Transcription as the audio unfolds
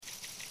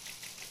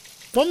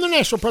From the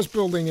National Press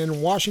Building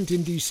in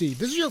Washington, D.C.,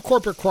 this is your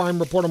Corporate Crime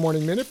Reporter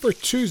Morning Minute for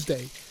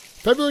Tuesday,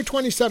 February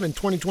 27,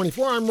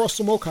 2024. I'm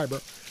Russell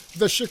Mokhiber.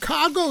 The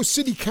Chicago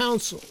City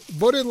Council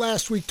voted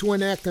last week to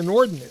enact an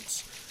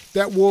ordinance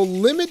that will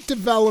limit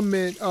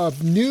development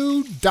of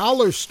new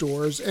dollar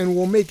stores and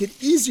will make it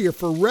easier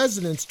for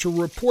residents to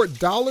report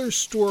dollar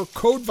store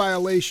code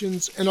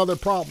violations and other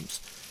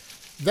problems.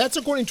 That's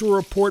according to a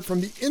report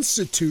from the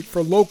Institute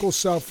for Local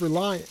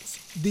Self-Reliance.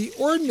 The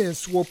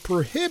ordinance will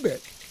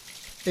prohibit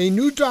a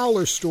new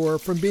dollar store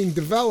from being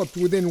developed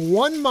within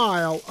 1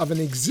 mile of an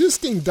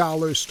existing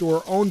dollar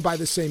store owned by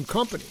the same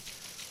company.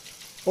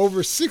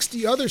 Over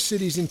 60 other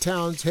cities and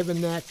towns have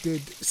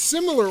enacted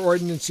similar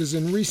ordinances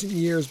in recent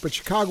years, but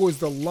Chicago is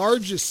the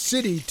largest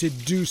city to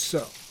do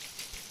so.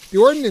 The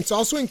ordinance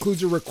also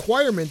includes a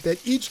requirement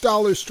that each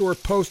dollar store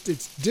post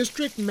its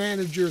district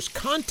manager's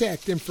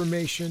contact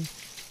information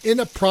in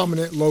a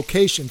prominent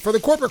location. For the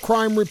Corporate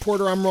Crime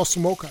Reporter, I'm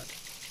Russell Mokhiber.